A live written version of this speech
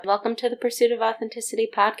Welcome to the Pursuit of Authenticity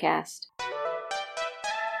podcast.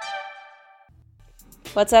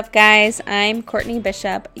 What's up, guys? I'm Courtney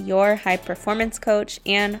Bishop, your high performance coach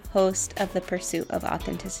and host of the Pursuit of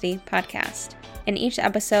Authenticity podcast. In each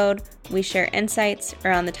episode, we share insights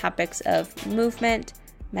around the topics of movement,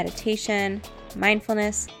 meditation,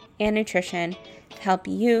 mindfulness, and nutrition to help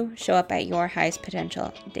you show up at your highest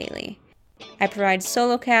potential daily. I provide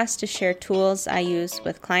solo casts to share tools I use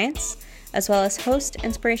with clients, as well as host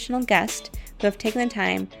inspirational guests who have taken the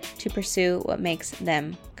time to pursue what makes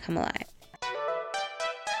them come alive.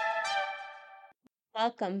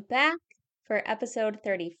 Welcome back for episode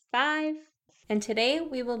 35. And today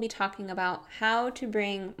we will be talking about how to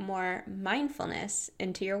bring more mindfulness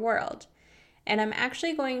into your world. And I'm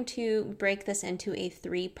actually going to break this into a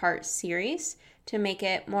 3-part series to make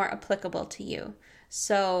it more applicable to you.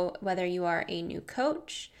 So whether you are a new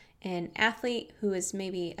coach, an athlete who is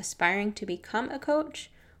maybe aspiring to become a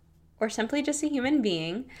coach, or simply just a human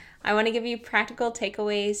being, I want to give you practical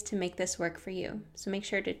takeaways to make this work for you. So make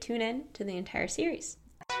sure to tune in to the entire series.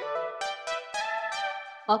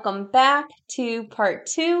 Welcome back to part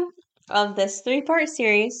 2 of this 3-part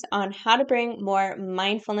series on how to bring more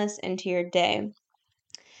mindfulness into your day.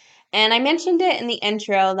 And I mentioned it in the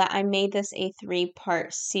intro that I made this a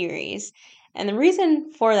 3-part series. And the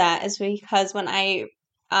reason for that is because when I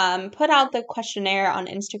put out the questionnaire on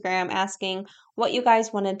Instagram asking what you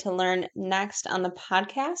guys wanted to learn next on the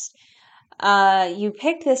podcast, you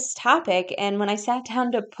picked this topic. And when I sat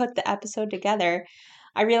down to put the episode together,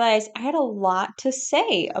 I realized I had a lot to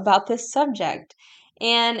say about this subject.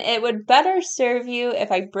 And it would better serve you if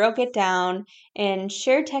I broke it down and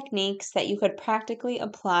share techniques that you could practically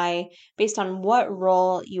apply based on what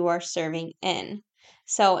role you are serving in.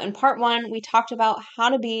 So in part 1, we talked about how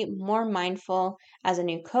to be more mindful as a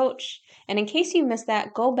new coach. And in case you missed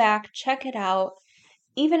that, go back, check it out.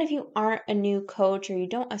 Even if you aren't a new coach or you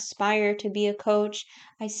don't aspire to be a coach,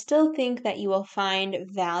 I still think that you will find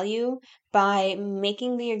value by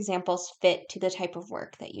making the examples fit to the type of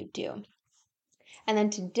work that you do. And then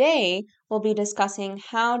today, we'll be discussing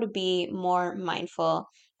how to be more mindful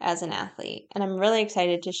as an athlete. And I'm really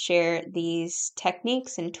excited to share these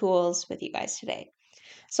techniques and tools with you guys today.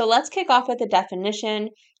 So let's kick off with a definition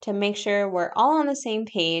to make sure we're all on the same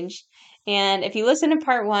page. And if you listen to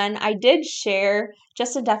part 1, I did share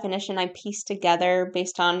just a definition I pieced together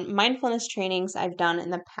based on mindfulness trainings I've done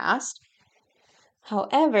in the past.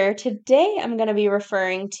 However, today I'm going to be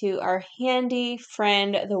referring to our handy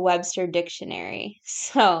friend, the Webster Dictionary.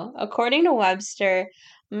 So, according to Webster,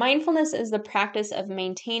 mindfulness is the practice of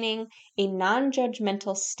maintaining a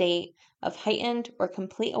non-judgmental state of heightened or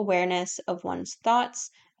complete awareness of one's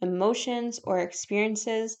thoughts, emotions, or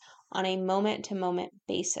experiences on a moment-to-moment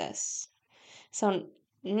basis. So,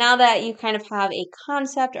 now that you kind of have a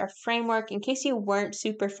concept or framework, in case you weren't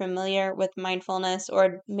super familiar with mindfulness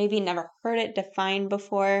or maybe never heard it defined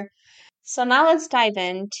before. So now let's dive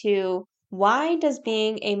into why does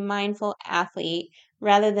being a mindful athlete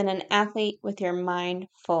rather than an athlete with your mind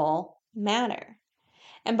full matter?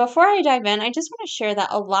 And before I dive in, I just want to share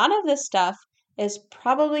that a lot of this stuff is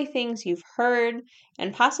probably things you've heard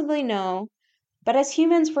and possibly know. But as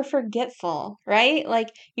humans, we're forgetful, right? Like,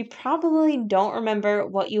 you probably don't remember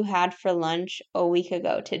what you had for lunch a week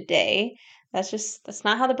ago today. That's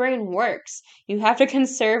not how the brain works. You have to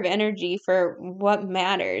conserve energy for what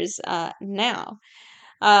matters now.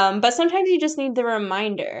 But sometimes you just need the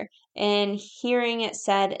reminder and hearing it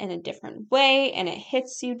said in a different way, and it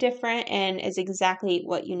hits you different and is exactly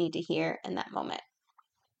what you need to hear in that moment.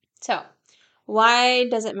 So, why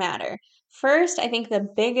does it matter? First, I think the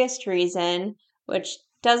biggest reason, which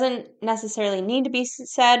doesn't necessarily need to be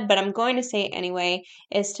said, but I'm going to say it anyway,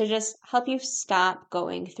 is to just help you stop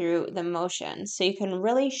going through the motions so you can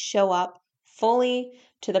really show up fully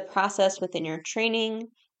to the process within your training,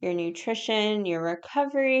 your nutrition, your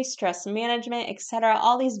recovery, stress management, etc.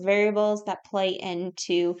 All these variables that play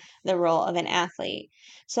into the role of an athlete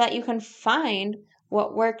so that you can find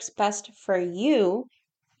what works best for you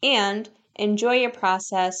and enjoy your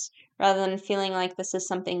process rather than feeling like this is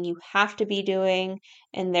something you have to be doing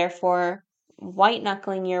and therefore white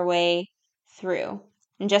knuckling your way through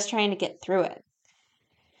and just trying to get through it.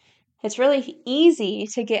 It's really easy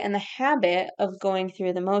to get in the habit of going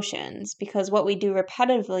through the motions because what we do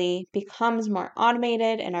repetitively becomes more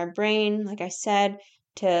automated in our brain, like I said,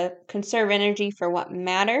 to conserve energy for what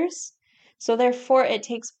matters. So therefore, it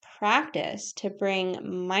takes practice to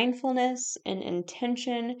bring mindfulness and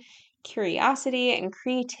intention, curiosity, and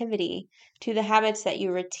creativity to the habits that you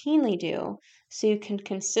routinely do so you can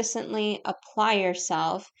consistently apply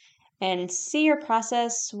yourself and see your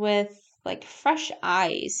process with like fresh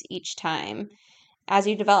eyes each time as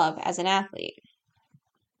you develop as an athlete.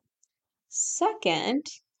 Second,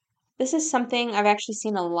 this is something I've actually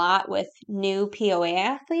seen a lot with new POA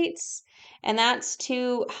athletes, and that's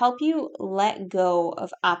to help you let go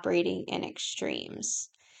of operating in extremes.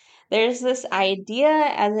 There's this idea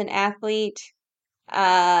as an athlete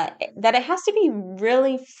that it has to be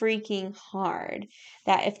really freaking hard.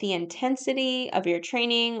 That if the intensity of your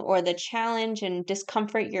training or the challenge and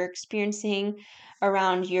discomfort you're experiencing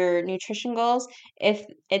around your nutrition goals, if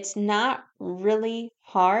it's not really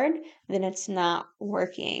hard, then it's not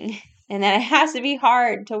working. And that it has to be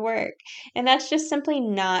hard to work. And that's just simply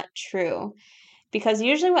not true. Because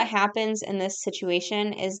usually what happens in this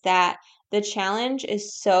situation is that the challenge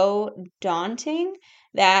is so daunting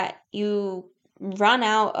that you run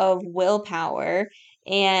out of willpower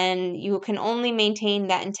and you can only maintain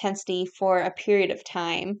that intensity for a period of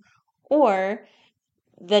time, or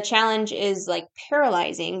the challenge is like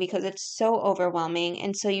paralyzing because it's so overwhelming,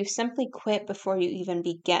 and so you simply quit before you even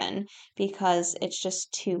begin because it's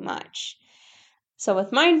just too much. So,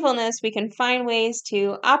 with mindfulness, we can find ways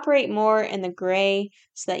to operate more in the gray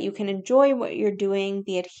so that you can enjoy what you're doing,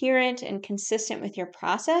 be adherent and consistent with your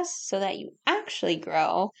process so that you actually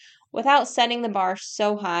grow without setting the bar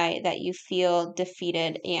so high that you feel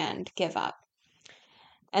defeated and give up.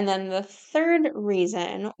 And then the third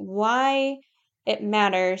reason why it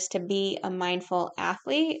matters to be a mindful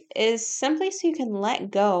athlete is simply so you can let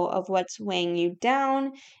go of what's weighing you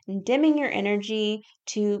down and dimming your energy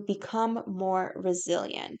to become more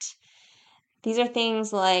resilient. These are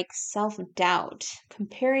things like self-doubt,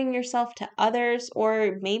 comparing yourself to others,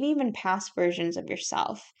 or maybe even past versions of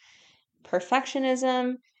yourself,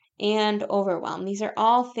 perfectionism, and overwhelm. These are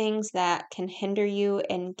all things that can hinder you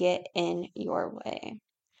and get in your way.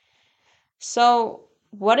 So,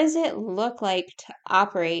 what does it look like to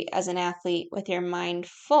operate as an athlete with your mind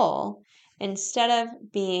full instead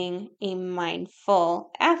of being a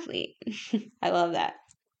mindful athlete? I love that.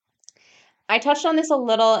 I touched on this a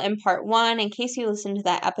little in part one in case you listened to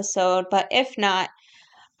that episode, but if not,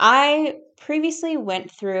 I previously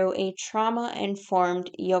went through a trauma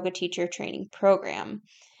informed yoga teacher training program.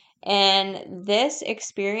 And this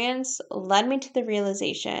experience led me to the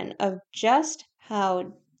realization of just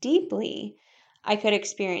how deeply I could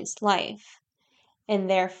experience life, and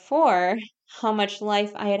therefore how much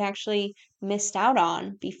life I had actually missed out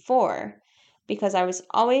on before, because I was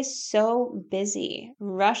always so busy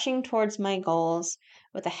rushing towards my goals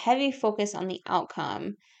with a heavy focus on the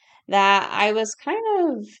outcome that I was kind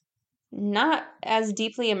of not as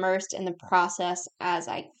deeply immersed in the process as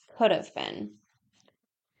I could have been.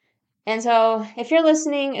 And so, if you're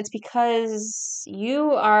listening, it's because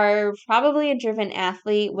you are probably a driven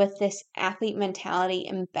athlete with this athlete mentality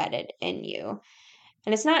embedded in you.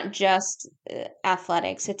 And it's not just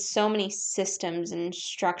athletics, it's so many systems and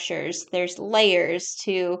structures. There's layers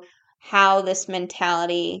to how this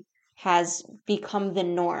mentality has become the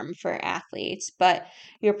norm for athletes. But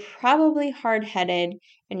you're probably hard headed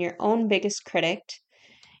and your own biggest critic.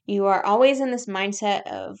 You are always in this mindset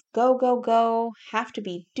of go, go, go, have to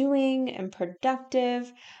be doing and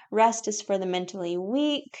productive, rest is for the mentally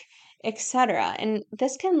weak, etc. And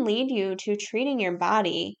this can lead you to treating your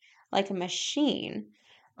body like a machine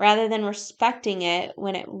rather than respecting it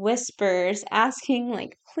when it whispers, asking,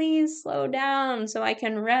 like, please slow down so I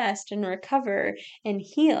can rest and recover and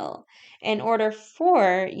heal in order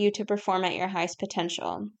for you to perform at your highest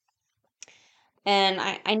potential. And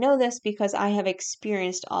I know this because I have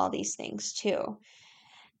experienced all these things too.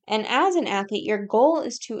 And as an athlete, your goal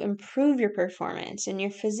is to improve your performance and your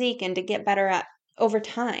physique and to get better at over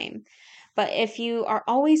time. But if you are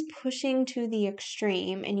always pushing to the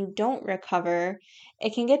extreme and you don't recover,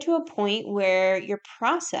 it can get to a point where your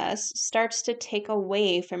process starts to take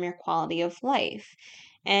away from your quality of life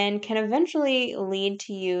and can eventually lead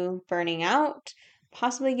to you burning out,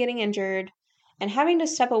 possibly getting injured, and having to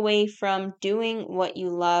step away from doing what you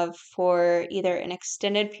love for either an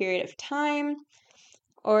extended period of time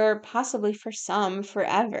or possibly for some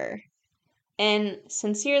forever. And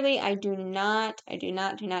sincerely, I do not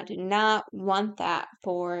want that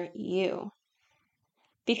for you.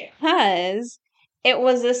 Because it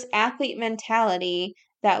was this athlete mentality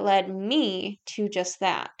that led me to just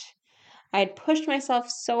that. I had pushed myself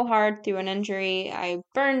so hard through an injury. I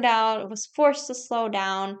burned out, was forced to slow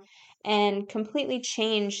down, and completely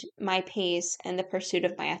changed my pace in the pursuit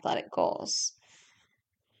of my athletic goals.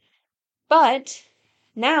 But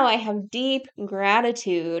now I have deep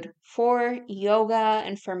gratitude for yoga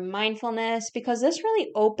and for mindfulness because this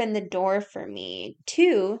really opened the door for me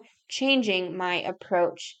to changing my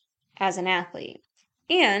approach as an athlete.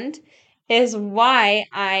 And is why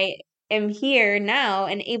I am here now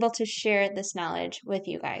and able to share this knowledge with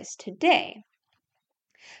you guys today.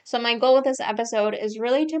 So, my goal with this episode is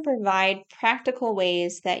really to provide practical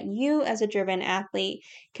ways that you, as a driven athlete,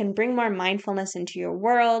 can bring more mindfulness into your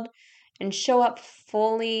world and show up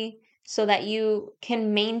fully so that you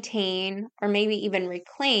can maintain or maybe even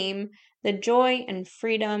reclaim the joy and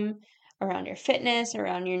freedom around your fitness,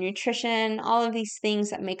 around your nutrition, all of these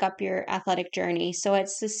things that make up your athletic journey. So,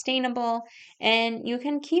 it's sustainable and you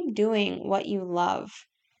can keep doing what you love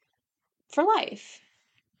for life.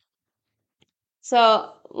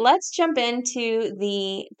 So let's jump into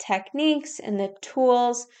the techniques and the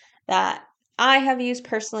tools that I have used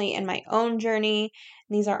personally in my own journey.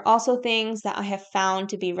 These are also things that I have found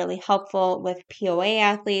to be really helpful with POA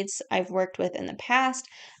athletes I've worked with in the past,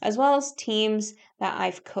 as well as teams that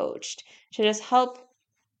I've coached to just help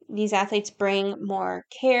these athletes bring more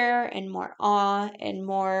care and more awe and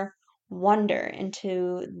more wonder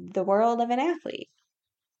into the world of an athlete.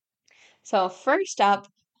 So, first up,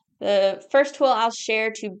 the first tool I'll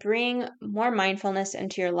share to bring more mindfulness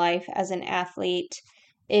into your life as an athlete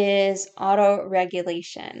is auto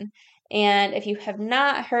regulation. And if you have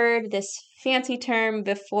not heard this fancy term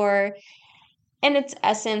before, in its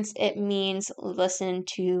essence, it means listen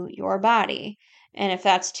to your body. And if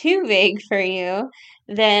that's too vague for you,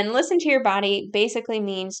 then listen to your body basically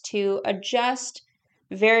means to adjust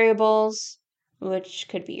variables, which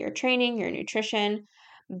could be your training, your nutrition,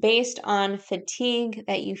 based on fatigue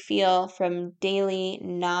that you feel from daily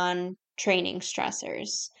non training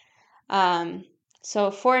stressors. Um,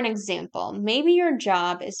 so, for an example, maybe your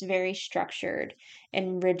job is very structured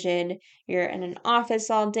and rigid. You're in an office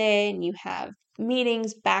all day and you have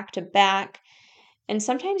meetings back to back. And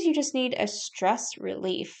sometimes you just need a stress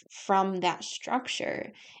relief from that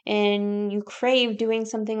structure. And you crave doing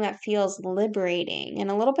something that feels liberating and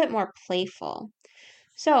a little bit more playful.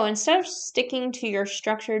 So instead of sticking to your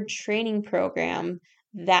structured training program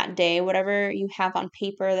that day, whatever you have on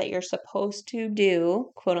paper that you're supposed to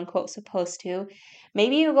do, quote unquote, supposed to,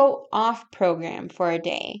 maybe you go off program for a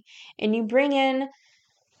day and you bring in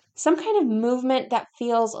some kind of movement that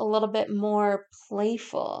feels a little bit more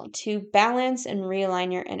playful to balance and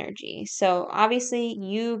realign your energy. So obviously,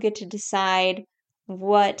 you get to decide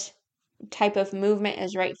what type of movement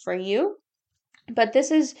is right for you. But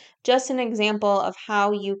this is just an example of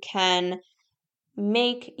how you can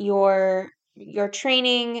make your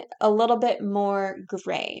training a little bit more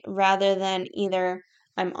gray rather than either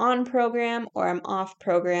I'm on program or I'm off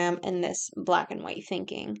program in this black and white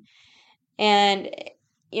thinking. And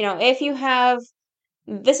if you have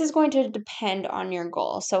this is going to depend on your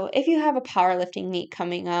goal. So if you have a powerlifting meet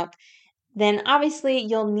coming up, then obviously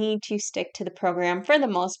you'll need to stick to the program for the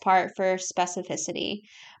most part for specificity.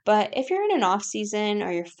 But if you're in an off season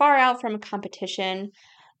or you're far out from a competition,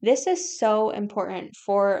 this is so important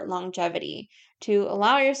for longevity to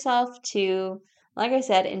allow yourself to, like I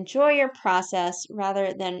said, enjoy your process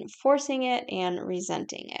rather than forcing it and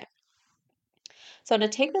resenting it. So to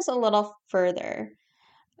take this a little further,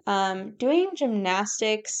 doing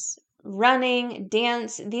gymnastics, running,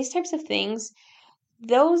 dance, these types of things,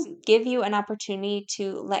 those give you an opportunity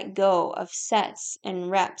to let go of sets and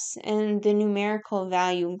reps and the numerical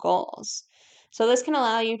value goals. So, this can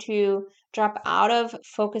allow you to drop out of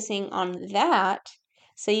focusing on that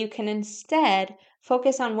so you can instead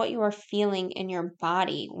focus on what you are feeling in your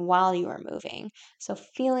body while you are moving. So,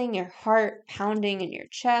 feeling your heart pounding in your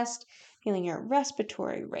chest, feeling your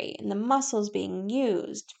respiratory rate and the muscles being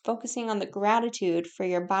used, focusing on the gratitude for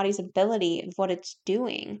your body's ability and what it's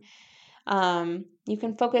doing. You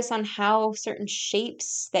can focus on how certain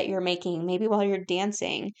shapes that you're making, maybe while you're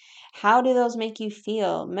dancing, how do those make you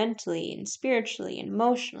feel mentally and spiritually and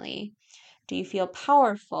emotionally? Do you feel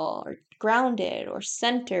powerful or grounded or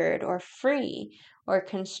centered or free or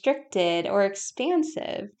constricted or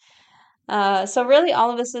expansive? So, really,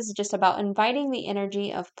 all of this is just about inviting the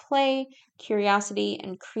energy of play, curiosity,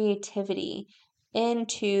 and creativity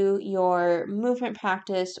into your movement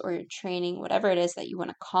practice or your training, whatever it is that you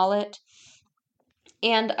want to call it.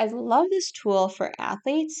 And I love this tool for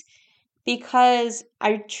athletes because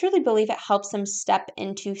I truly believe it helps them step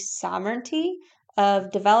into sovereignty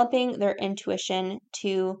of developing their intuition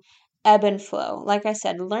to ebb and flow. Like I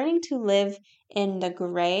said, learning to live in the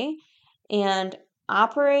gray and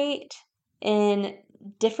operate in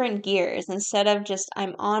different gears instead of just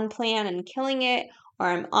I'm on plan and killing it or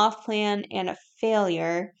I'm off plan and a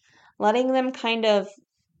failure, letting them kind of,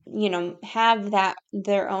 have that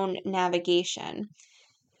their own navigation.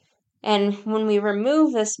 And when we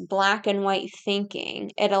remove this black and white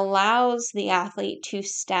thinking, it allows the athlete to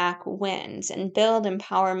stack wins and build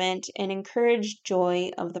empowerment and encourage joy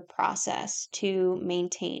of the process to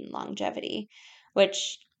maintain longevity,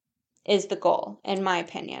 which is the goal, in my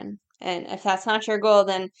opinion. And if that's not your goal,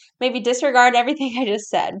 then maybe disregard everything I just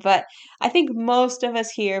said. But I think most of us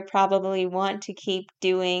here probably want to keep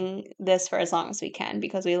doing this for as long as we can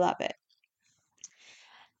because we love it.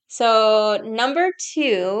 So, number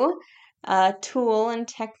two tool and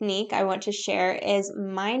technique I want to share is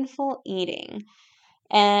mindful eating.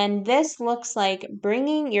 And this looks like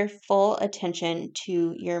bringing your full attention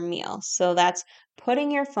to your meal. So, that's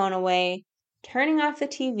putting your phone away, turning off the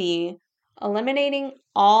TV, eliminating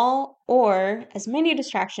all or as many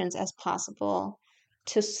distractions as possible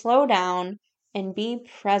to slow down and be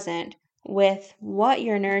present with what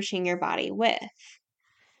you're nourishing your body with.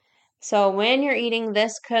 So, when you're eating,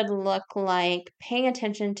 this could look like paying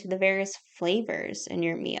attention to the various flavors in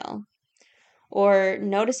your meal or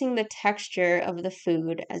noticing the texture of the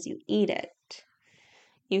food as you eat it.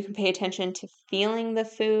 You can pay attention to feeling the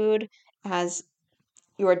food as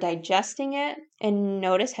you're digesting it and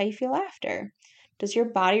notice how you feel after. Does your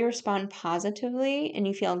body respond positively and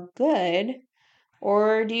you feel good?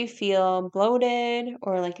 Or do you feel bloated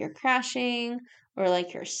or like you're crashing or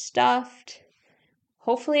like you're stuffed?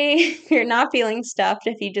 Hopefully, you're not feeling stuffed.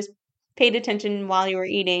 If you just paid attention while you were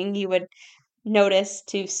eating, you would notice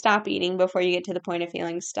to stop eating before you get to the point of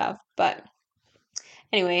feeling stuffed. But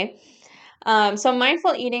anyway, so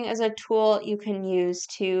mindful eating is a tool you can use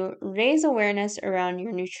to raise awareness around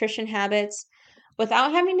your nutrition habits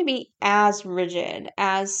without having to be as rigid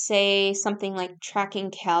as, say, something like tracking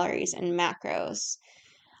calories and macros.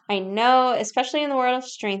 I know, especially in the world of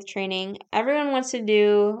strength training, everyone wants to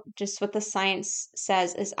do just what the science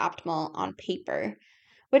says is optimal on paper,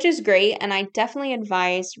 which is great. And I definitely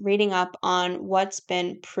advise reading up on what's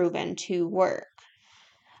been proven to work.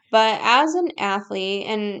 But as an athlete,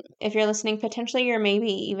 and if you're listening, potentially you're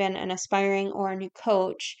maybe even an aspiring or a new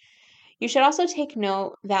coach, you should also take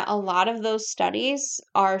note that a lot of those studies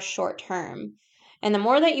are short term. And the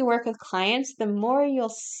more that you work with clients, the more you'll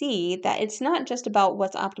see that it's not just about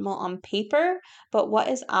what's optimal on paper, but what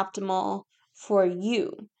is optimal for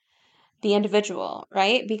you, the individual,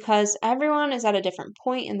 right? Because everyone is at a different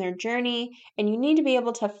point in their journey, and you need to be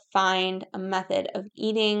able to find a method of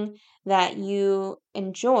eating that you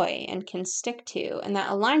enjoy and can stick to, and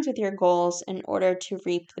that aligns with your goals in order to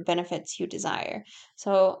reap the benefits you desire.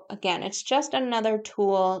 So, again, it's just another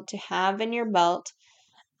tool to have in your belt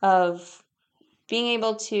of being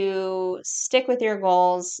able to stick with your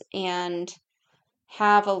goals and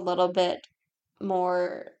have a little bit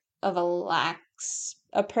more of a lax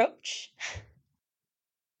approach.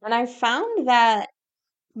 And I found that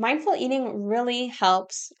mindful eating really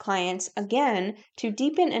helps clients, again, to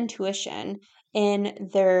deepen intuition in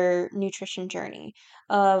their nutrition journey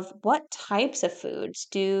of what types of foods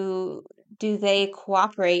do they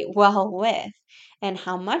cooperate well with and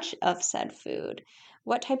how much of said food.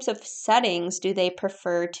 What types of settings do they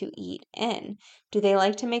prefer to eat in? Do they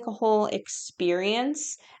like to make a whole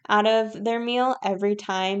experience out of their meal every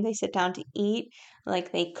time they sit down to eat?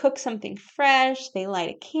 Like they cook something fresh, they light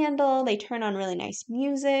a candle, they turn on really nice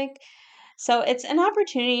music. So it's an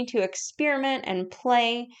opportunity to experiment and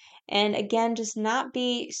play, and again, just not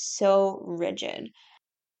be so rigid.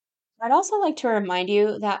 I'd also like to remind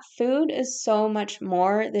you that food is so much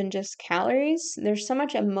more than just calories. There's so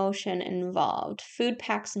much emotion involved. Food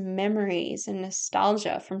packs memories and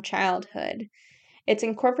nostalgia from childhood. It's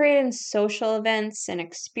incorporated in social events and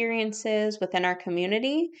experiences within our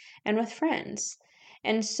community and with friends.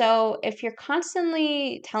 And so, if you're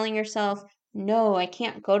constantly telling yourself, no, I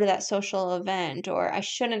can't go to that social event, or I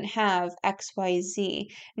shouldn't have XYZ,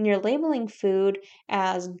 and you're labeling food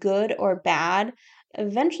as good or bad,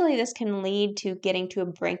 eventually this can lead to getting to a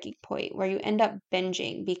breaking point where you end up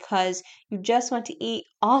binging because you just want to eat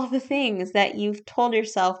all the things that you've told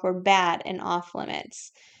yourself were bad and off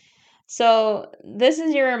limits. So, this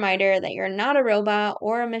is your reminder that you're not a robot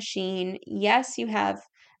or a machine. Yes, you have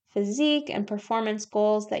physique and performance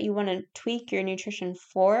goals that you want to tweak your nutrition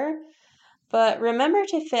for, but remember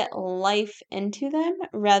to fit life into them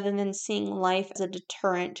rather than seeing life as a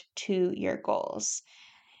deterrent to your goals.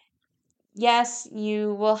 Yes,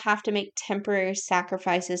 you will have to make temporary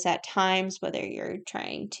sacrifices at times, whether you're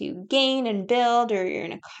trying to gain and build or you're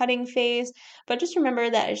in a cutting phase, but just remember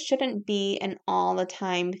that it shouldn't be an all the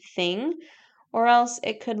time thing, or else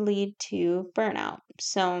it could lead to burnout.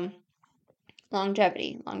 So,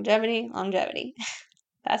 longevity, longevity, longevity.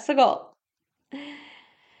 That's the goal.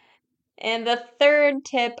 And the third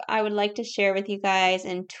tip I would like to share with you guys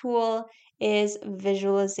and tool is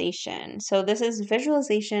visualization. So this is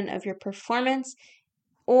visualization of your performance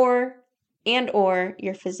or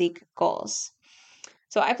your physique goals.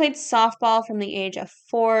 So I played softball from the age of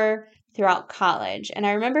 4 throughout college, and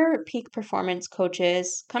I remember peak performance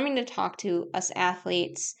coaches coming to talk to us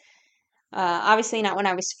athletes. Obviously not when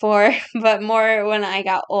I was 4, but more when I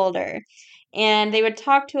got older. And they would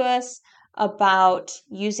talk to us about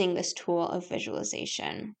using this tool of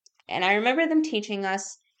visualization. And I remember them teaching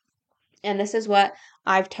us, and this is what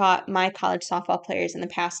I've taught my college softball players in the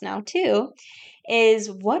past now too,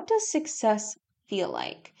 is what does success feel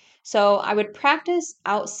like? So I would practice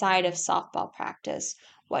outside of softball practice.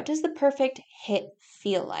 What does the perfect hit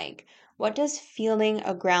feel like? What does fielding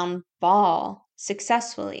a ground ball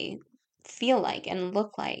successfully feel like and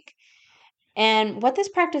look like? And what this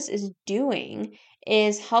practice is doing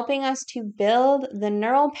is helping us to build the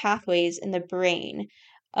neural pathways in the brain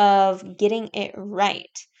of getting it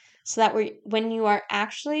right. So that when you are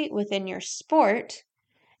actually within your sport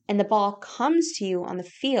and the ball comes to you on the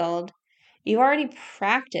field, you've already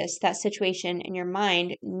practiced that situation in your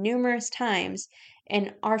mind numerous times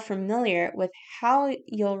and are familiar with how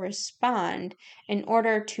you'll respond in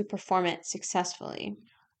order to perform it successfully.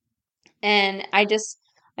 And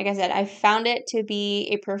like I said, I found it to be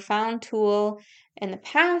a profound tool in the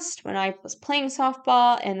past when I was playing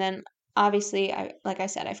softball. And then obviously, like I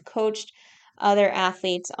said, I've coached other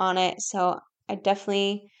athletes on it. So I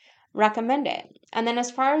definitely recommend it. And then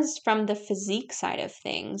as far as from the physique side of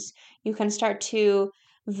things, you can start to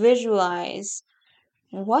visualize,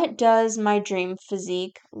 what does my dream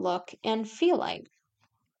physique look and feel like?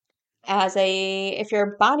 If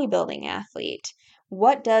you're a bodybuilding athlete,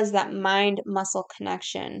 what does that mind muscle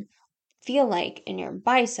connection feel like in your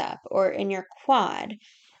bicep or in your quad?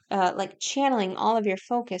 Like channeling all of your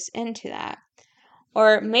focus into that.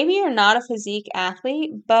 Or maybe you're not a physique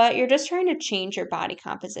athlete, but you're just trying to change your body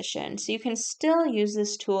composition. So you can still use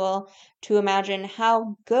this tool to imagine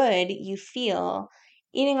how good you feel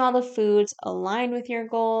eating all the foods aligned with your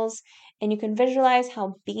goals, and you can visualize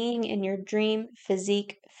how being in your dream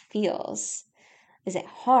physique feels. Is it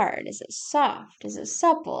hard? Is it soft? Is it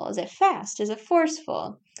supple? Is it fast? Is it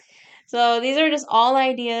forceful? So these are just all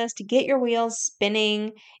ideas to get your wheels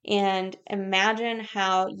spinning and imagine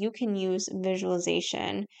how you can use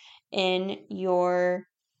visualization in your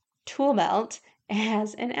tool belt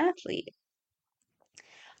as an athlete.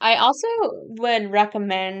 I also would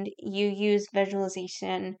recommend you use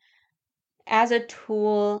visualization as a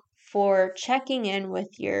tool for checking in with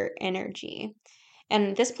your energy.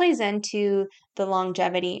 And this plays into the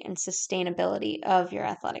longevity and sustainability of your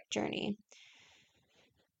athletic journey.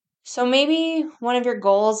 So maybe one of your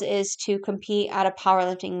goals is to compete at a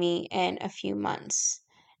powerlifting meet in a few months.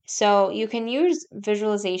 So you can use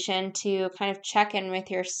visualization to kind of check in with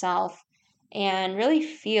yourself and really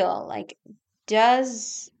feel like,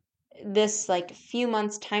 does this like few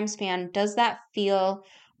months time span, does that feel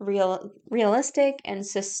realistic and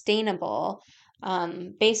sustainable,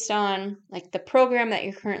 based on like the program that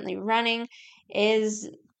you're currently running? Is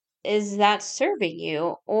that serving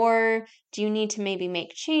you, or do you need to maybe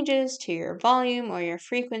make changes to your volume or your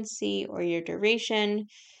frequency or your duration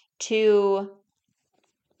to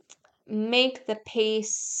make the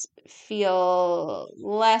pace feel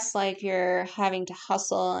less like you're having to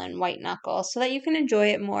hustle and white knuckle so that you can enjoy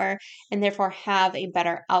it more and therefore have a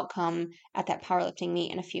better outcome at that powerlifting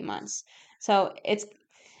meet in a few months? So it's,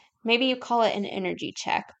 maybe you call it an energy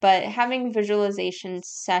check, but having visualization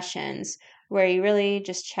sessions where you really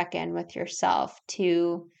just check in with yourself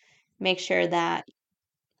to make sure that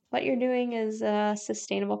what you're doing is a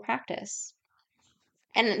sustainable practice.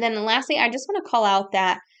 And then lastly, I just want to call out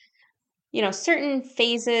that, certain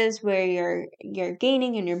phases where you're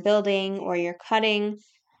gaining and you're building or you're cutting,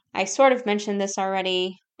 I sort of mentioned this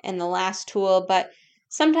already in the last tool, but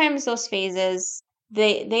sometimes those phases,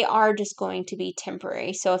 they are just going to be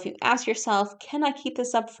temporary. So if you ask yourself, can I keep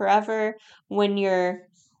this up forever when you're,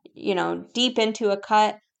 deep into a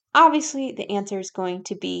cut? Obviously, the answer is going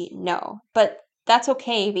to be no. But that's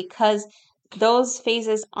okay because those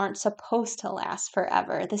phases aren't supposed to last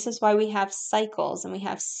forever. This is why we have cycles and we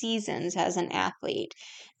have seasons as an athlete,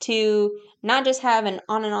 to not just have an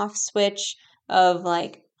on and off switch of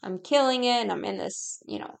like, I'm killing it and I'm in this,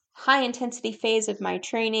 high intensity phase of my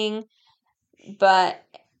training. But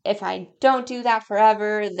if I don't do that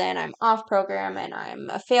forever, then I'm off program and I'm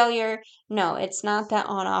a failure. No, it's not that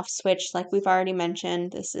on off switch like we've already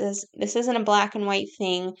mentioned. This isn't a black and white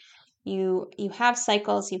thing. You have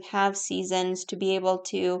cycles, you have seasons to be able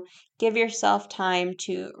to give yourself time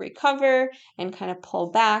to recover and kind of pull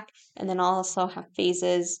back, and then also have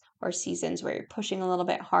phases or seasons where you're pushing a little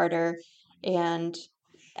bit harder and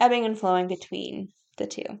ebbing and flowing between the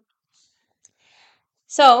two.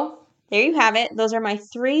 So there you have it. Those are my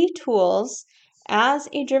 3 tools as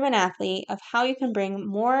a driven athlete of how you can bring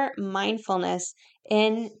more mindfulness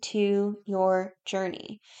into your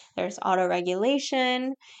journey. There's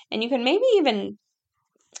auto-regulation, and you can maybe even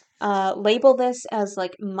label this as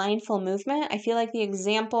like mindful movement. I feel like the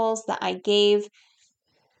examples that I gave,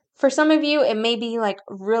 for some of you, it may be like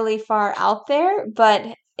really far out there,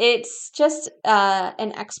 but it's just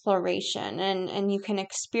an exploration, and you can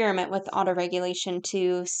experiment with autoregulation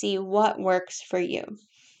to see what works for you.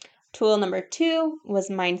 Tool number 2 was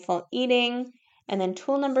mindful eating, and then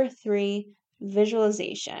tool number 3,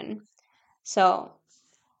 visualization. So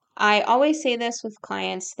I always say this with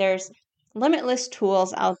clients, there's limitless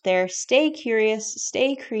tools out there. Stay curious,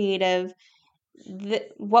 stay creative.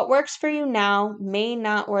 What works for you now may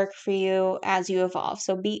not work for you as you evolve.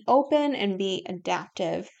 So be open and be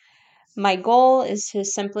adaptive. My goal is to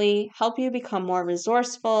simply help you become more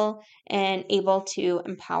resourceful and able to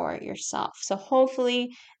empower yourself. So hopefully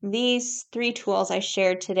these 3 tools I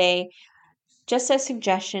shared today, just as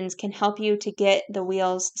suggestions, can help you to get the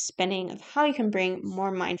wheels spinning of how you can bring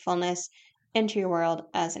more mindfulness into your world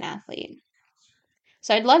as an athlete.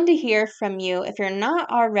 So I'd love to hear from you. If you're not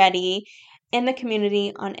already in the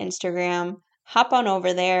community on Instagram, hop on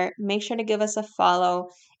over there. Make sure to give us a follow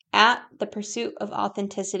at the pursuit of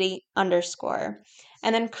authenticity _.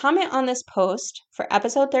 And then comment on this post for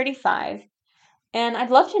episode 35. And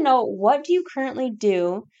I'd love to know, what do you currently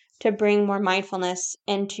do to bring more mindfulness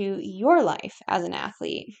into your life as an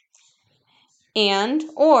athlete?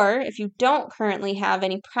 Or if you don't currently have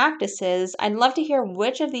any practices, I'd love to hear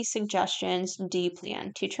which of these suggestions do you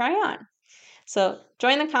plan to try on. So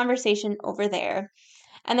join the conversation over there.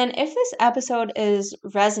 And then if this episode is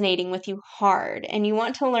resonating with you hard and you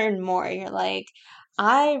want to learn more, you're like,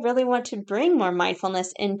 I really want to bring more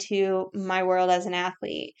mindfulness into my world as an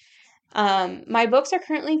athlete. My books are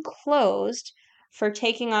currently closed for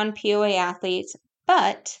taking on POA athletes,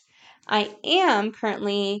 but I am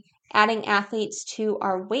currently adding athletes to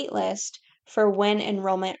our wait list for when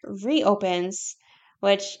enrollment reopens,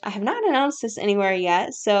 which I have not announced this anywhere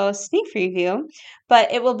yet, so sneak preview,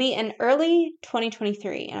 but it will be in early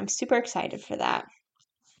 2023, and I'm super excited for that.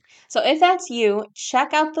 So if that's you,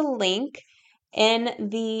 check out the link in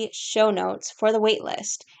the show notes for the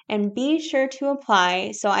waitlist and be sure to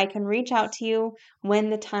apply so I can reach out to you when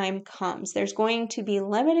the time comes. There's going to be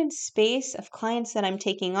limited space of clients that I'm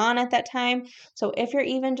taking on at that time. So if you're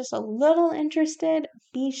even just a little interested,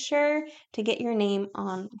 be sure to get your name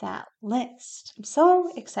on that list. I'm so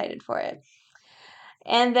excited for it.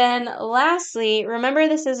 And then lastly, remember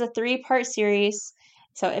this is a 3-part series.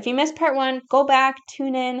 So if you missed part 1, go back,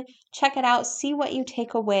 tune in, check it out, see what you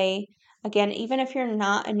take away. Again, even if you're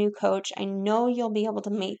not a new coach, I know you'll be able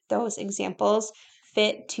to make those examples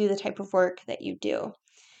fit to the type of work that you do.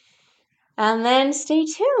 And then stay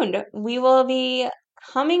tuned. We will be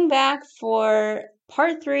coming back for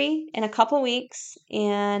part 3 in a couple weeks,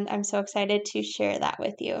 and I'm so excited to share that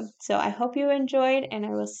with you. So I hope you enjoyed, and I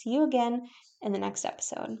will see you again in the next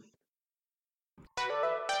episode.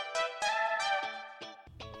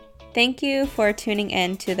 Thank you for tuning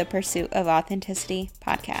in to the Pursuit of Authenticity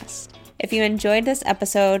podcast. If you enjoyed this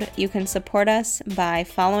episode, you can support us by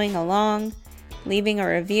following along, leaving a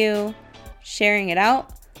review, sharing it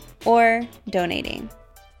out, or donating.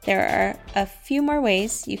 There are a few more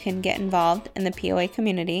ways you can get involved in the POA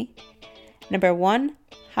community. Number 1,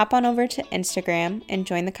 hop on over to Instagram and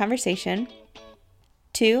join the conversation.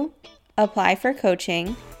 2, apply for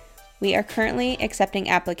coaching. We are currently accepting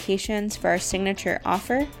applications for our signature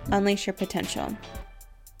offer, Unleash Your Potential.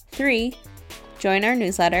 3, join our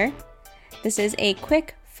newsletter. This is a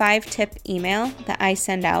quick 5-tip email that I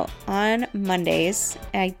send out on Mondays.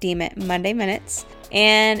 I deem it Monday Minutes.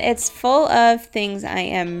 And it's full of things I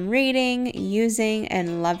am reading, using,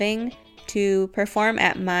 and loving to perform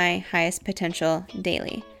at my highest potential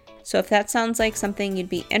daily. So if that sounds like something you'd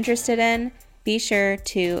be interested in, be sure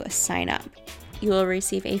to sign up. You will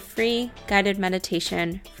receive a free guided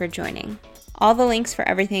meditation for joining. All the links for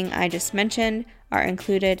everything I just mentioned are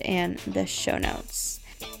included in the show notes.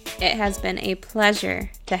 It has been a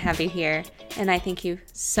pleasure to have you here, and I thank you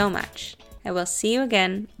so much. I will see you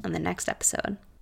again on the next episode.